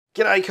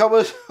G'day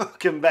cobbers,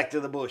 welcome back to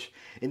the bush.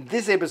 In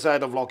this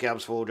episode of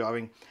Lockouts for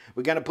Driving,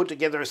 we're going to put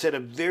together a set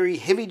of very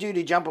heavy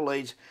duty jumper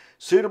leads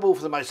suitable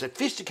for the most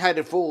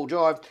sophisticated four-wheel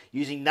drive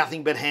using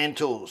nothing but hand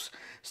tools.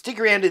 Stick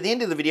around to the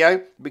end of the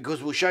video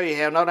because we'll show you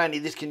how not only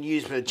this can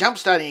use for jump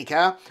starting your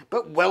car,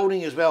 but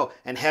welding as well,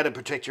 and how to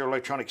protect your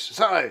electronics.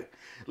 So,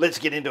 let's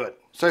get into it.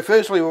 So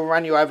firstly, we'll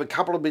run you over a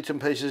couple of bits and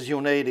pieces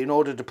you'll need in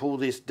order to pull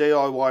this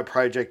DIY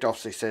project off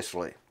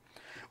successfully.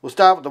 We'll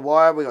start with the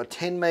wire. We've got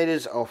 10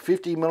 metres of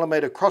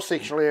 50mm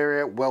cross-sectional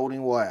area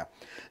welding wire.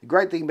 The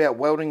great thing about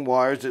welding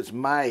wire is it's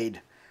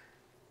made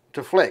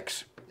to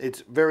flex.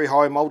 It's very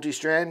high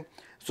multi-strand.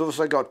 It's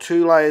also got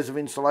 2 layers of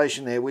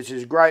insulation there, which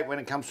is great when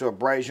it comes to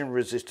abrasion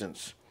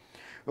resistance.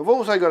 We've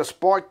also got a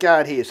spike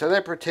guard here, so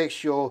that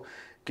protects your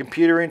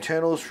computer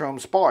internals from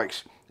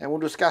spikes. And we'll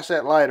discuss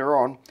that later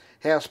on,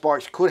 how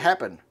spikes could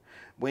happen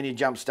when you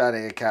jump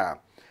starting a car.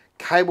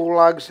 Cable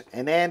lugs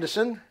and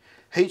Anderson.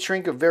 Heat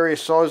shrink of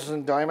various sizes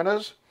and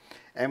diameters,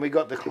 and we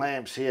got the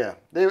clamps here.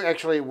 They're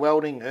actually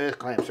welding earth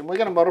clamps, and we're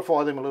going to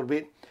modify them a little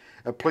bit,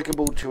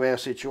 applicable to our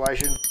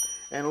situation.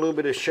 And a little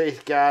bit of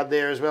sheath guard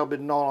there as well, a bit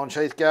of nylon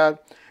sheath guard.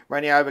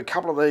 Running over a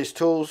couple of these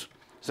tools.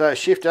 So a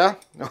shifter,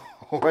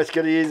 always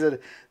going to use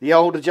the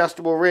old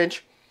adjustable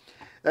wrench.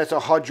 That's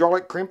a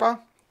hydraulic crimper.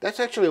 That's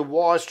actually a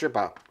wire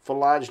stripper for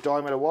large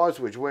diameter wires,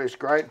 which works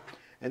great.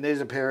 And there's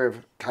a pair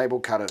of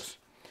cable cutters.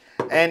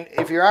 And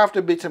if you're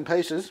after bits and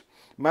pieces,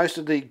 most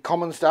of the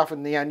common stuff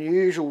and the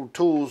unusual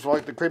tools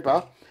like the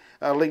crimper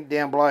are linked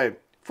down below.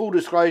 Full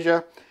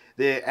disclosure,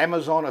 they're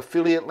Amazon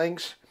affiliate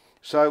links,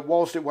 so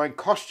whilst it won't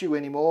cost you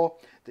anymore,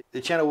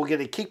 the channel will get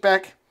a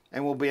kickback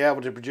and we'll be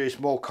able to produce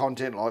more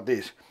content like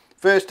this.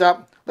 First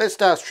up, let's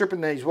start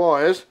stripping these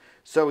wires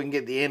so we can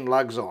get the end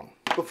lugs on.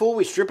 Before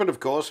we strip it, of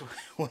course,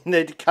 we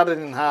need to cut it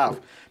in half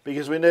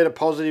because we need a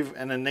positive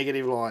and a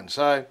negative line.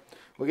 So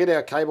we'll get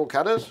our cable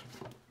cutters,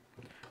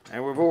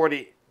 and we've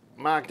already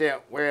marked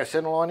out where our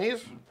centre line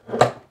is,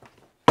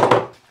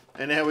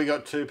 and now we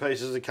got 2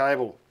 pieces of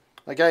cable.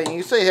 Okay,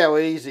 you can see how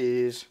easy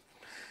it is.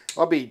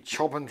 I'll be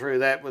chopping through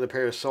that with a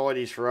pair of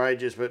sideys for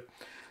ages, but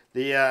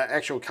the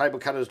actual cable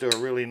cutters do a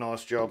really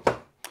nice job.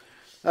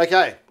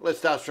 Okay, let's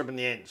start stripping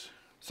the ends.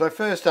 So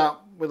first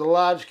up, with a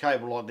large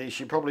cable like this,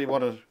 you probably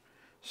want to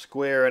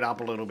square it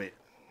up a little bit.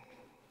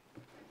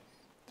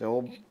 So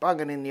we'll bung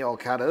it in the old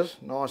cutters,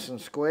 nice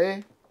and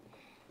square,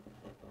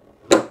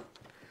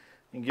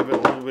 and give it a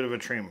little bit of a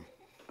trim.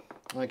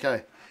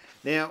 Okay,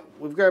 now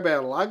we've got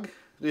our lug.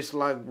 This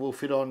lug will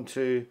fit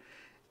onto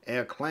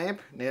our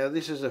clamp. Now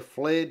this is a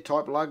flared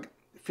type lug,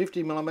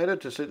 50mm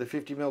to suit the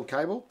 50mm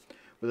cable,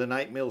 with an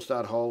 8mm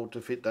stud hole to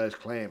fit those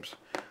clamps.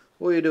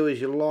 All you do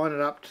is you line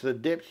it up to the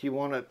depth you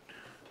want it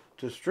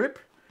to strip,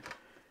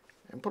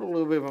 and put a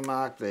little bit of a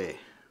mark there.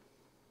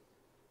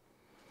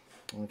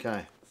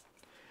 Okay,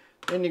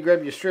 then you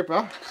grab your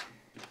stripper.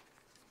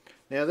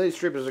 Now these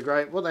strippers are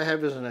great. What they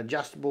have is an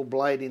adjustable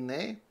blade in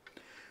there.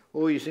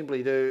 All you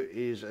simply do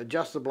is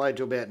adjust the blade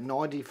to about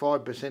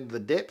 95% of the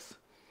depth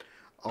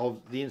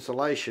of the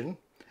insulation,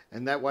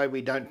 and that way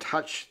we don't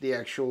touch the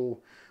actual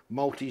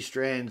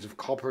multi-strands of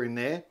copper in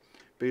there,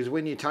 because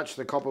when you touch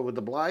the copper with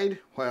the blade,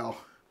 well,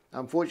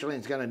 unfortunately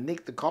it's going to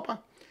nick the copper,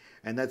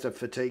 and that's a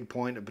fatigue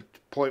point, a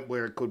point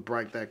where it could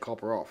break that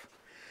copper off.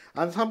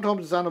 And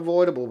sometimes it's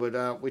unavoidable,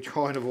 but we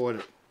try and avoid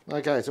it.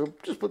 Okay, so we'll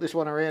just put this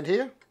one around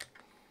here.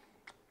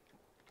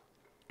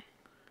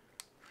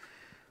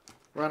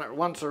 Run it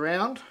once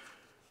around,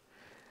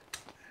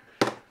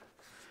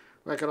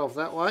 rack it off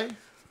that way.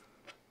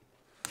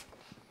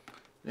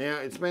 Now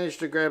it's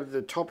managed to grab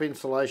the top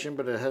insulation,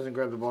 but it hasn't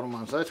grabbed the bottom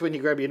one, so that's when you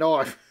grab your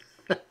knife.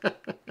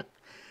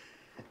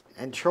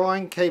 And try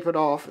and keep it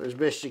off as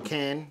best you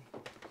can,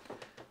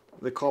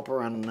 the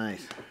copper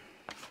underneath.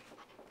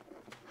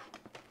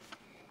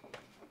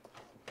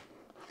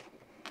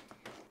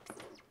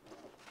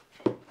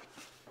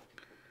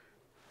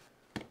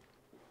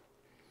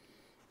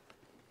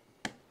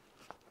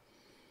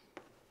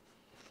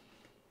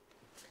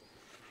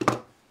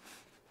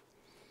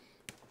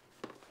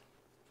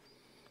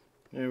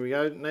 There we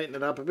go, neaten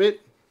it up a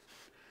bit,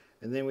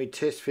 and then we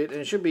test fit, and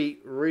it should be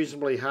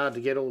reasonably hard to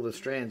get all the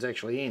strands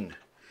actually in.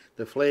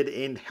 The flared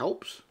end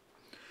helps,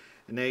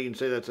 and now you can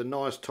see that's a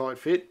nice tight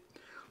fit.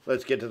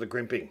 Let's get to the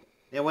crimping.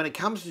 Now when it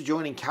comes to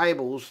joining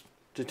cables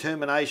to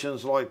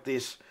terminations like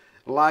this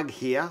lug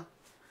here,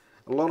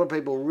 a lot of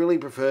people really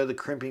prefer the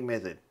crimping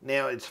method.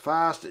 Now it's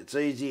fast, it's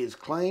easy, it's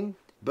clean,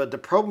 but the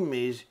problem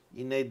is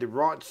you need the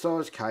right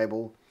size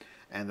cable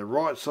and the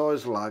right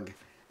size lug,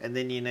 and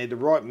then you need the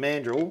right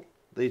mandrel.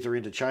 These are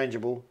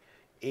interchangeable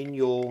in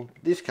your,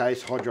 this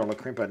case, hydraulic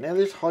crimper. Now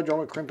this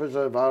hydraulic crimpers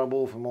are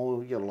available from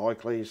all your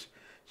likelies,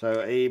 so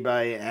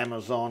eBay,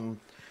 Amazon,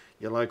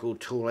 your local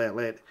tool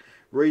outlet.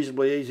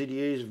 Reasonably easy to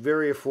use,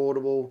 very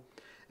affordable,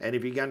 and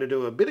if you're going to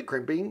do a bit of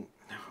crimping,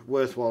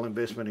 worthwhile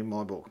investment in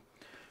my book.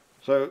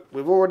 So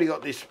we've already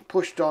got this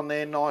pushed on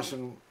there nice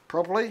and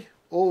properly.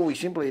 All we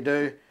simply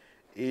do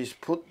is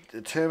put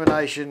the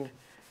termination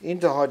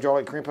into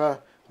hydraulic crimper.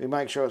 We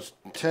make sure it's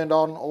turned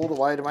on all the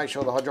way to make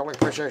sure the hydraulic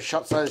pressure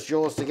shuts those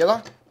jaws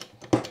together.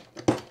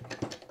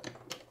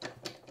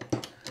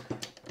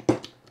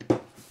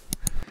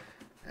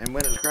 And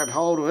when it's grabbed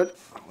hold of it,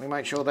 we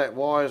make sure that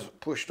wire's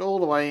pushed all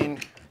the way in,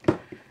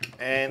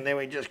 and then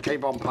we just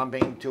keep on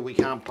pumping until we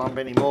can't pump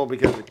anymore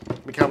because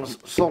it becomes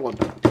solid.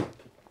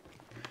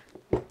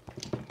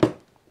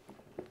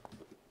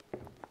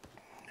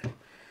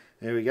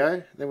 There we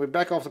go. Then we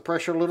back off the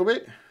pressure a little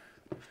bit.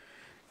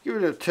 Give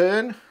it a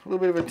turn, a little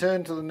bit of a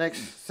turn to the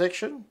next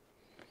section.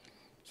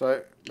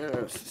 So,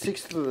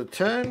 1/6 of the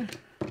turn.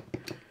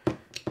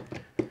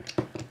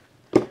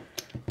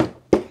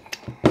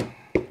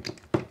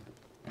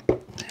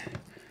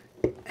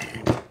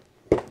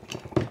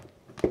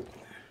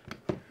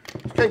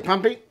 Keep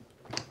pumping.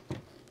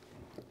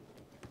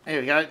 There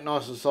we go,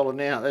 nice and solid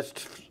now.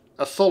 That's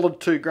a solid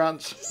 2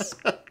 grunts.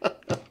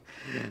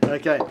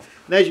 Okay,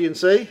 and as you can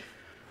see,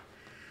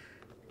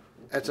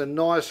 that's a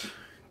nice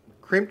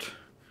crimped,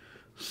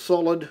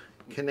 solid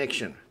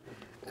connection,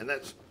 and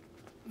that's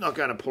not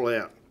going to pull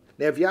out.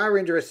 Now, if you are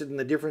interested in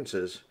the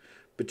differences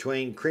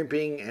between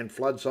crimping and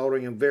flood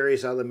soldering and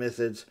various other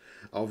methods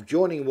of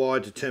joining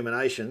wire to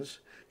terminations,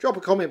 drop a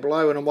comment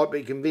below and I might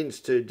be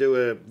convinced to do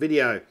a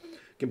video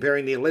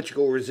comparing the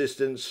electrical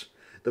resistance,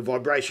 the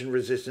vibration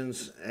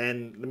resistance,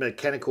 and the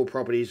mechanical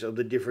properties of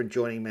the different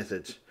joining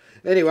methods.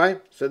 Anyway,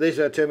 so this is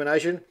our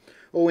termination.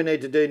 All we need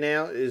to do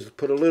now is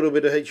put a little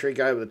bit of heat shrink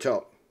over the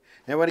top.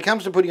 Now, when it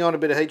comes to putting on a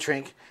bit of heat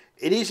shrink,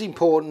 it is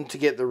important to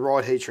get the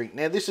right heat shrink.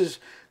 Now, this is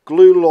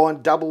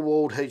glue-lined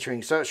double-walled heat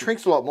shrink, so it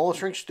shrinks a lot more,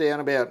 shrinks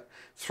down about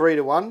 3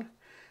 to 1,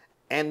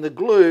 and the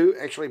glue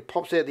actually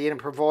pops out the end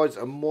and provides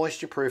a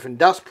moisture-proof and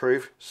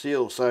dust-proof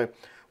seal, so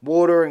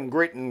water and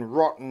grit and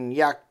rot and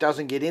yuck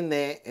doesn't get in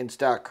there and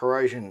start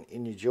corrosion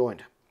in your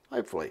joint,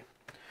 hopefully.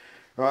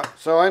 Right,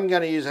 so I'm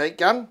going to use a heat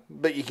gun,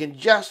 but you can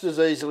just as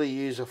easily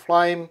use a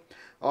flame.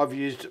 I've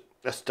used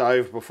a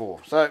stove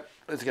before, so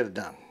let's get it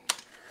done.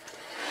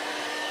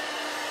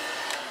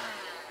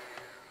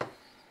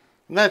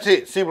 And that's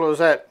it, simple as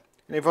that.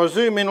 And if I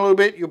zoom in a little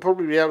bit, you'll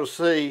probably be able to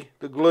see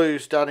the glue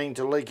starting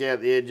to leak out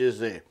the edges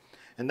there.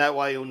 And that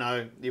way you'll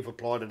know you've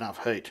applied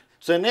enough heat.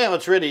 So now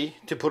it's ready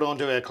to put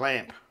onto our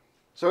clamp.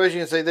 So as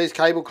you can see, these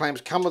cable clamps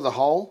come with a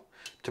hole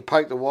to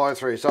poke the wire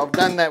through. So I've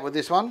done that with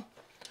this one.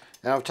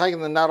 And I've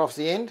taken the nut off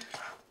the end.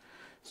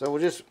 So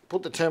we'll just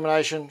put the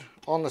termination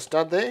on the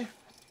stud there.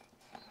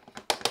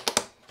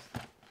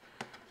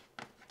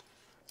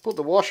 Put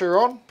the washer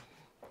on.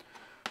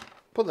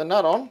 Put the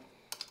nut on.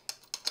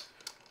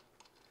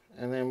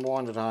 And then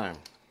wind it home.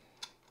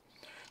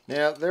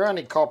 Now, they're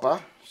only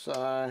copper,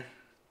 so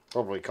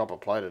probably copper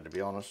plated, to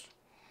be honest.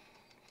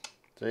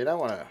 So you don't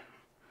want to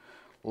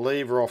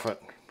lever off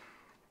it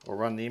or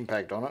run the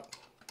impact on it.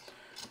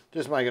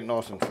 Just make it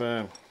nice and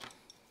firm.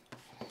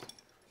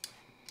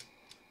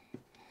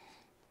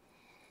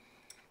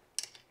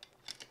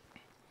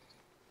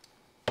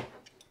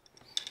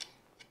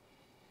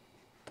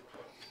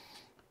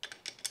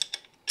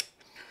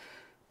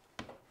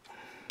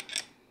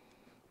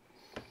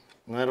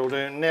 And that'll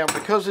do. Now,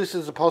 because this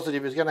is a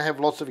positive, it's going to have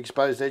lots of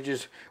exposed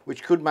edges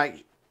which could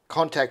make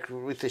contact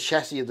with the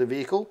chassis of the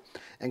vehicle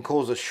and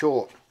cause a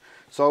short.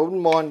 So I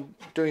wouldn't mind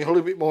doing a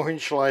little bit more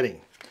insulating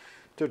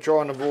to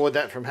try and avoid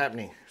that from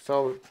happening.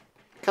 So I'll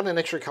cut an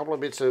extra couple of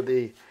bits of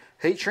the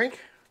heat shrink.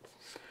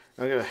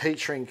 I'm going to heat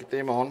shrink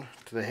them on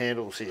to the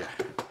handles here.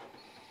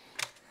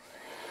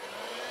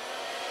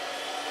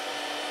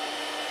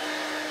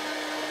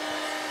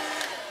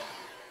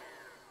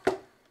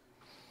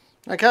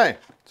 Okay,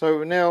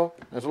 so now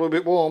it's a little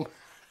bit warm.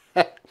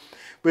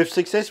 We've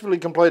successfully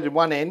completed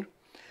one end.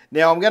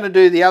 Now I'm going to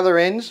do the other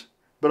ends,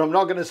 but I'm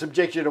not going to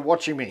subject you to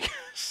watching me.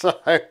 So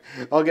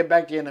I'll get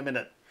back to you in a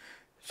minute.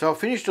 So I've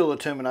finished all the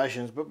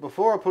terminations, but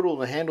before I put all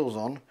the handles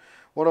on,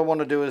 what I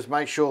want to do is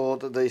make sure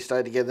that these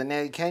stay together.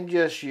 Now you can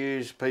just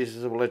use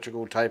pieces of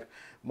electrical tape,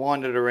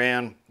 wind it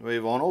around,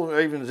 move on,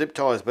 or even zip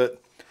ties,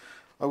 but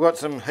I've got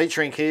some heat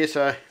shrink here,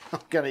 so I'm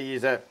going to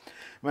use that.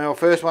 My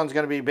first one's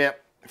going to be about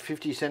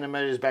 50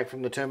 centimeters back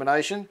from the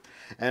termination,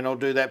 and I'll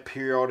do that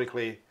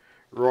periodically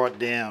right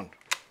down.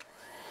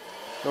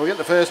 So we'll get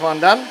the first one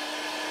done.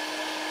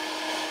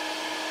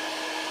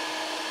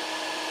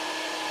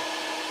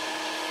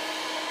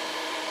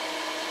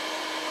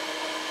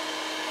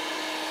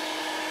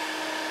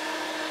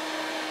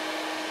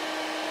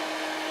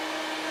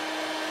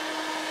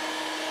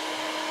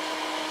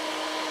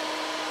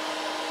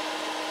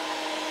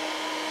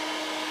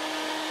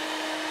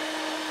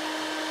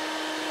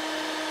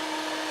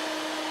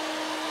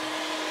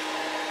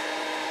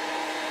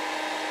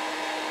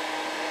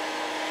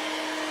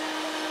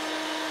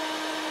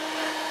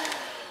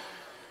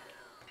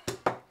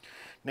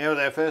 Now with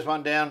our first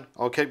one down,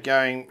 I'll keep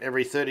going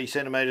every 30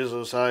 centimeters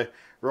or so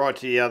right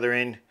to the other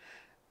end,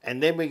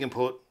 and then we can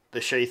put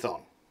the sheath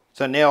on.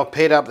 So now I've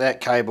paired up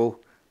that cable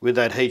with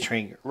that heat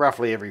shrink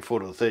roughly every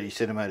foot or 30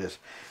 centimeters.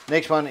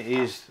 Next one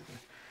is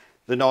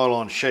the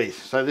nylon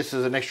sheath. So this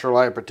is an extra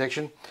layer of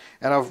protection,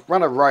 and I've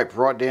run a rope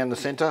right down the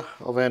center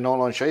of our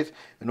nylon sheath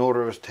in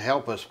order to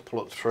help us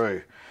pull it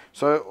through.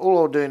 So all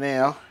I'll do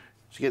now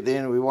is get the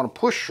end we want to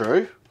push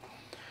through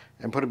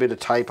and put a bit of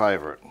tape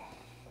over it.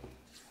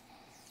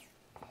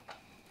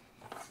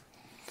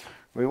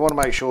 We want to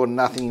make sure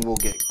nothing will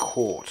get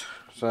caught.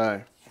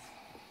 So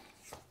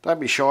don't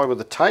be shy with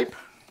the tape.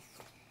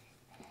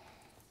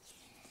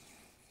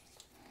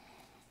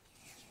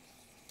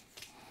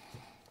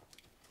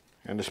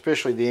 And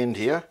especially the end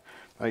here,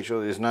 make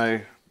sure there's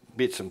no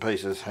bits and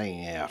pieces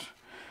hanging out.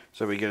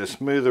 So we get a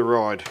smoother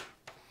ride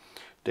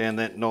down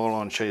that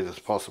nylon sheath as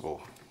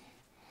possible.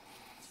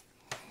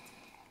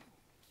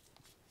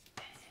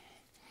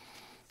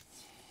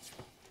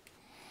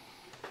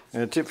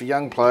 And a tip for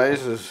young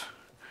players is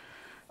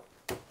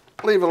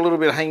leave a little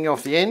bit hanging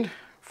off the end,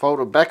 fold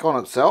it back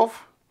on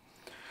itself.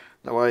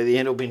 That way the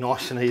end will be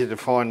nice and easy to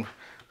find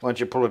once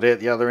you pull it out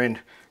the other end.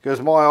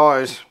 Because my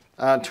eyes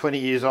aren't 20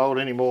 years old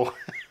anymore.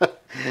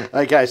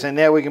 Okay, so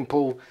now we can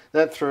pull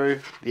that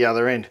through the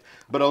other end.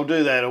 But I'll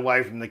do that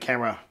away from the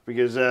camera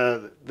because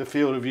the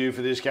field of view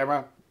for this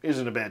camera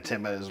isn't about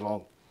 10 metres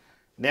long.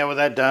 Now with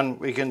that done,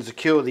 we can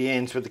secure the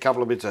ends with a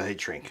couple of bits of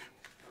heat shrink.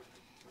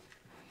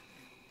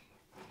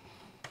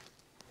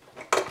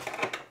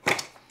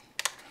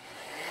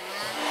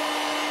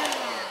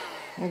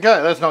 Okay,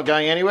 that's not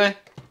going anywhere.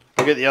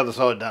 We'll get the other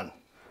side done.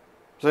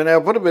 So now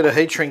I'll put a bit of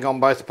heat shrink on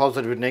both the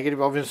positive and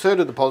negative. I've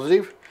inserted the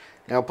positive.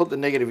 Now I'll put the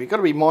negative. You've got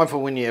to be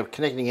mindful when you're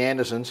connecting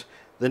Andersons,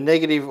 the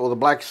negative or the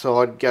black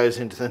side goes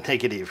into the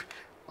negative.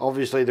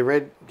 Obviously the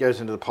red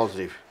goes into the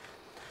positive.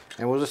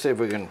 And we'll just see if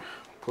we can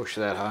push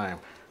that home.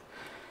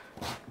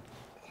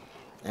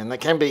 And that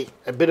can be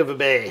a bit of a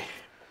bear.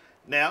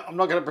 Now I'm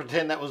not going to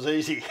pretend that was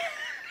easy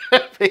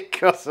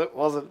because it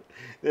wasn't.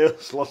 There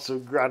was lots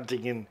of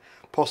grunting and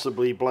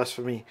possibly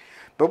blasphemy.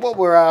 But what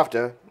we're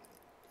after,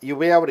 you'll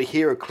be able to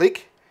hear a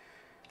click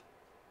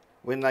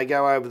when they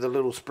go over the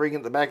little spring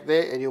at the back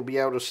there, and you'll be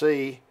able to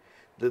see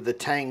that the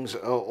tangs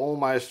are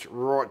almost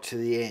right to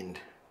the end.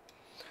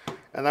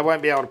 And they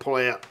won't be able to pull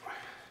out.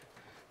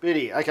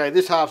 Beauty. Okay,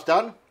 this half's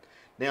done.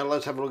 Now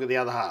let's have a look at the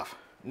other half.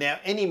 Now,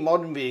 any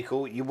modern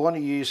vehicle, you want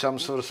to use some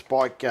sort of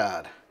spike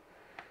guard.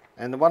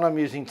 And the one I'm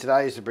using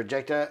today is the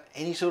projector.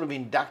 Any sort of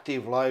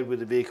inductive load with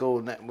the vehicle,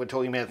 and we're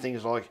talking about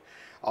things like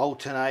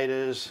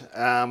alternators,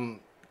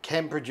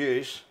 can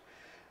produce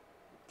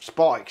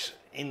spikes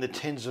in the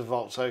tens of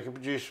volts. So it can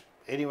produce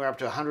anywhere up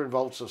to 100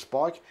 volts of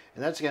spike,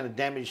 and that's going to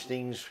damage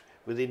things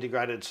with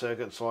integrated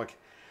circuits like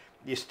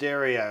your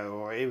stereo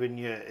or even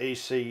your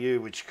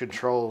ECU, which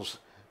controls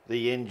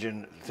the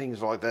engine,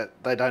 things like that.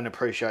 They don't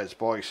appreciate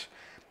spikes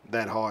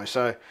that high.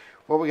 So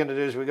what we're going to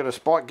do is we've got a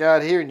spike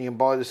guard here, and you can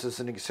buy this as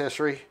an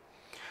accessory.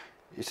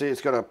 You see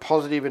it's got a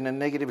positive and a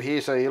negative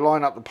here, so you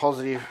line up the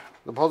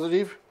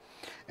positive,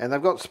 and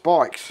they've got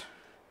spikes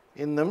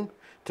in them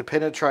to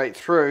penetrate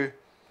through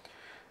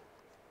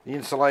the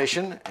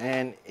insulation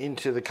and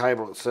into the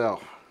cable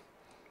itself.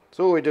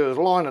 So all we do is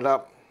line it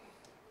up,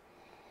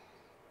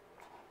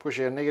 push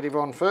our negative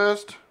on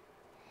first,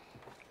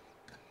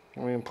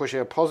 and we can push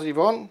our positive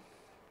on,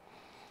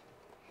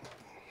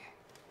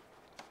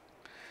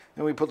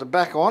 and we put the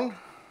back on,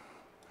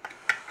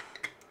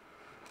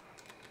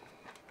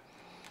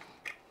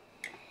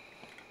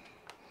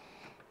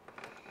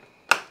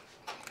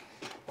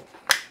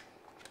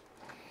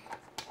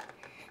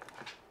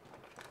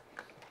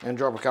 and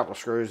drop a couple of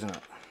screws in it.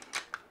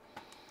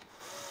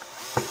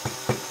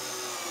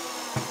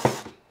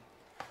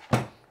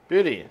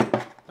 Beauty,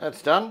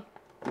 that's done.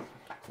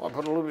 I'll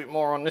put a little bit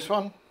more on this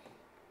one.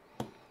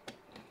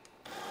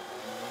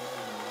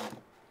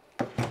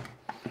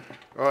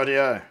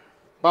 Rightio,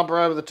 bumper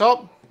over the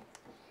top.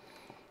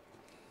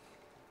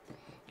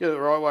 Get it the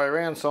right way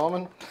around,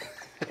 Simon.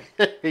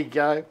 There we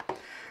go.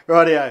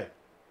 Rightio.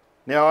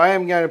 Now I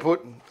am going to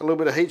put a little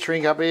bit of heat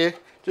shrink up here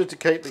just to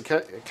keep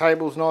the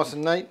cables nice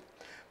and neat,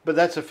 but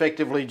that's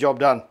effectively job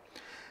done.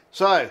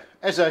 So,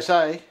 as I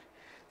say,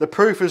 the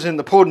proof is in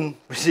the pudding,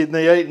 it's in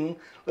the eating.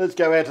 Let's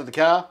go out to the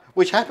car,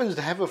 which happens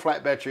to have a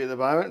flat battery at the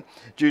moment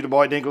due to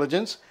my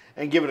negligence,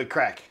 and give it a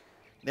crack.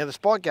 Now the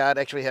spike guard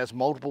actually has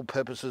multiple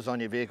purposes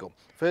on your vehicle.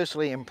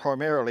 Firstly and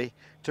primarily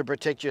to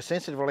protect your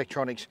sensitive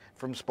electronics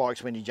from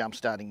spikes when you're jump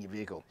starting your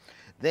vehicle.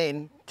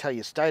 Then tell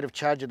your state of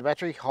charge of the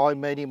battery, high,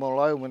 medium or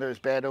low, whether it's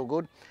bad or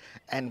good.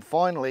 And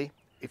finally,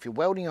 if you're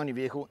welding on your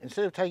vehicle,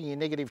 instead of taking your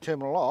negative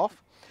terminal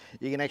off,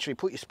 you can actually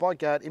put your spike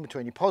guard in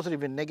between your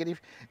positive and negative,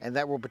 and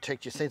that will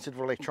protect your sensitive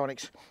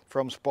electronics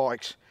from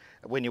spikes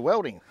when you're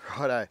welding.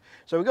 Righto.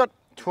 So we've got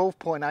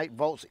 12.8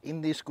 volts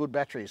in this good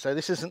battery. So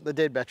this isn't the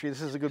dead battery,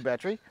 this is a good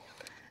battery.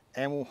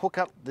 And we'll hook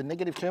up the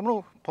negative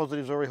terminal,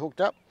 positive's already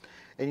hooked up,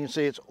 and you can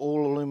see it's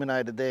all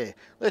illuminated there.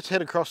 Let's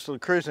head across to the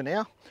Cruiser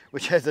now,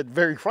 which has a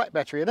very flat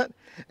battery in it,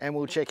 and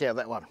we'll check out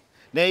that one.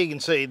 Now you can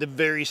see the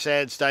very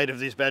sad state of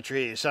this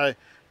battery here. So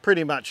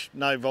pretty much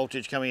no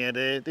voltage coming out of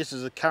there. This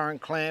is a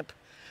current clamp,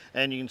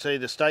 and you can see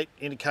the state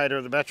indicator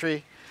of the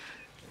battery.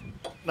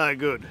 No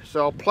good.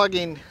 So I'll plug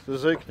in the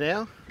Zook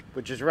now,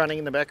 which is running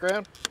in the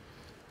background.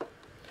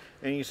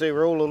 And you can see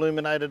we're all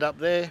illuminated up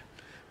there.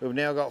 We've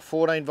now got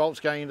 14 volts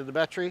going into the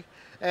battery,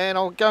 and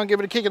I'll go and give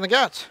it a kick in the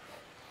guts.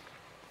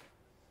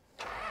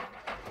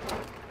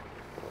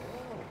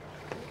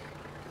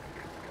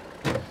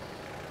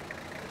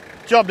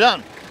 Job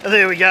done. And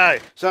there we go.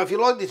 So if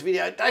you like this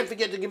video, don't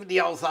forget to give it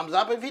the old thumbs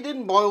up. If you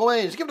didn't, by all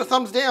means, give it a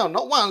thumbs down.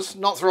 Not once,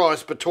 not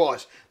thrice, but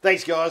twice.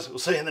 Thanks, guys. We'll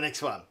see you in the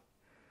next one.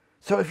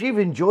 So if you've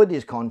enjoyed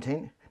this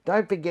content,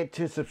 don't forget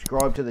to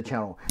subscribe to the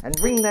channel and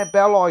ring that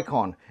bell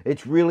icon.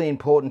 It's really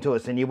important to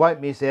us and you won't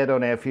miss out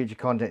on our future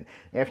content.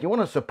 Now, if you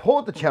want to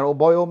support the channel,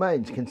 by all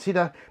means,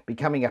 consider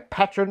becoming a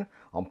patron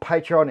on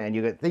Patreon and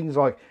you get things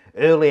like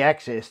early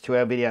access to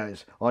our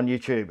videos on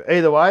YouTube.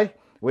 Either way,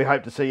 we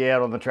hope to see you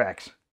out on the tracks.